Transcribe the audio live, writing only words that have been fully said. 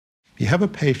you have a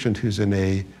patient who's in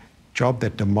a job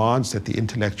that demands that the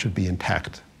intellect should be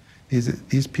intact,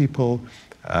 these people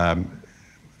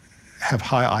have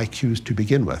high IQs to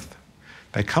begin with.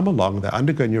 They come along, they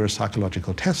undergo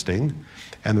neuropsychological testing,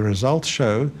 and the results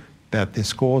show that their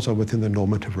scores are within the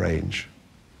normative range.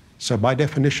 So by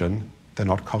definition, they're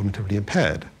not cognitively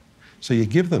impaired. So you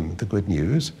give them the good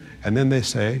news, and then they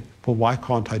say, well, why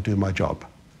can't I do my job?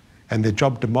 And their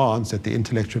job demands that the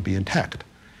intellect should be intact.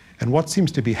 And what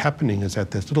seems to be happening is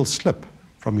that this little slip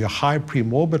from your high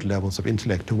premorbid levels of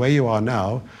intellect to where you are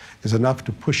now is enough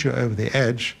to push you over the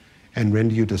edge and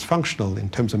render you dysfunctional in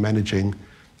terms of managing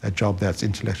a job that's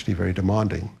intellectually very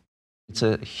demanding. It's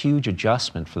a huge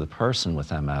adjustment for the person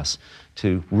with MS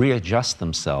to readjust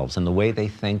themselves in the way they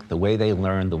think, the way they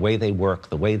learn, the way they work,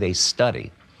 the way they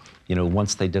study,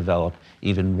 once they develop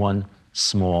even one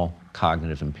small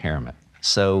cognitive impairment.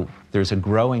 So there's a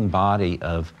growing body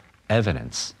of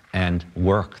evidence and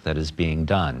work that is being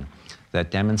done that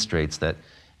demonstrates that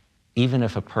even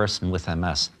if a person with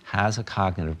MS has a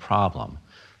cognitive problem,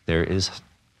 there is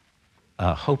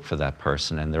hope for that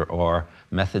person, and there are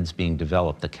methods being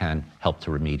developed that can help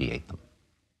to remediate them.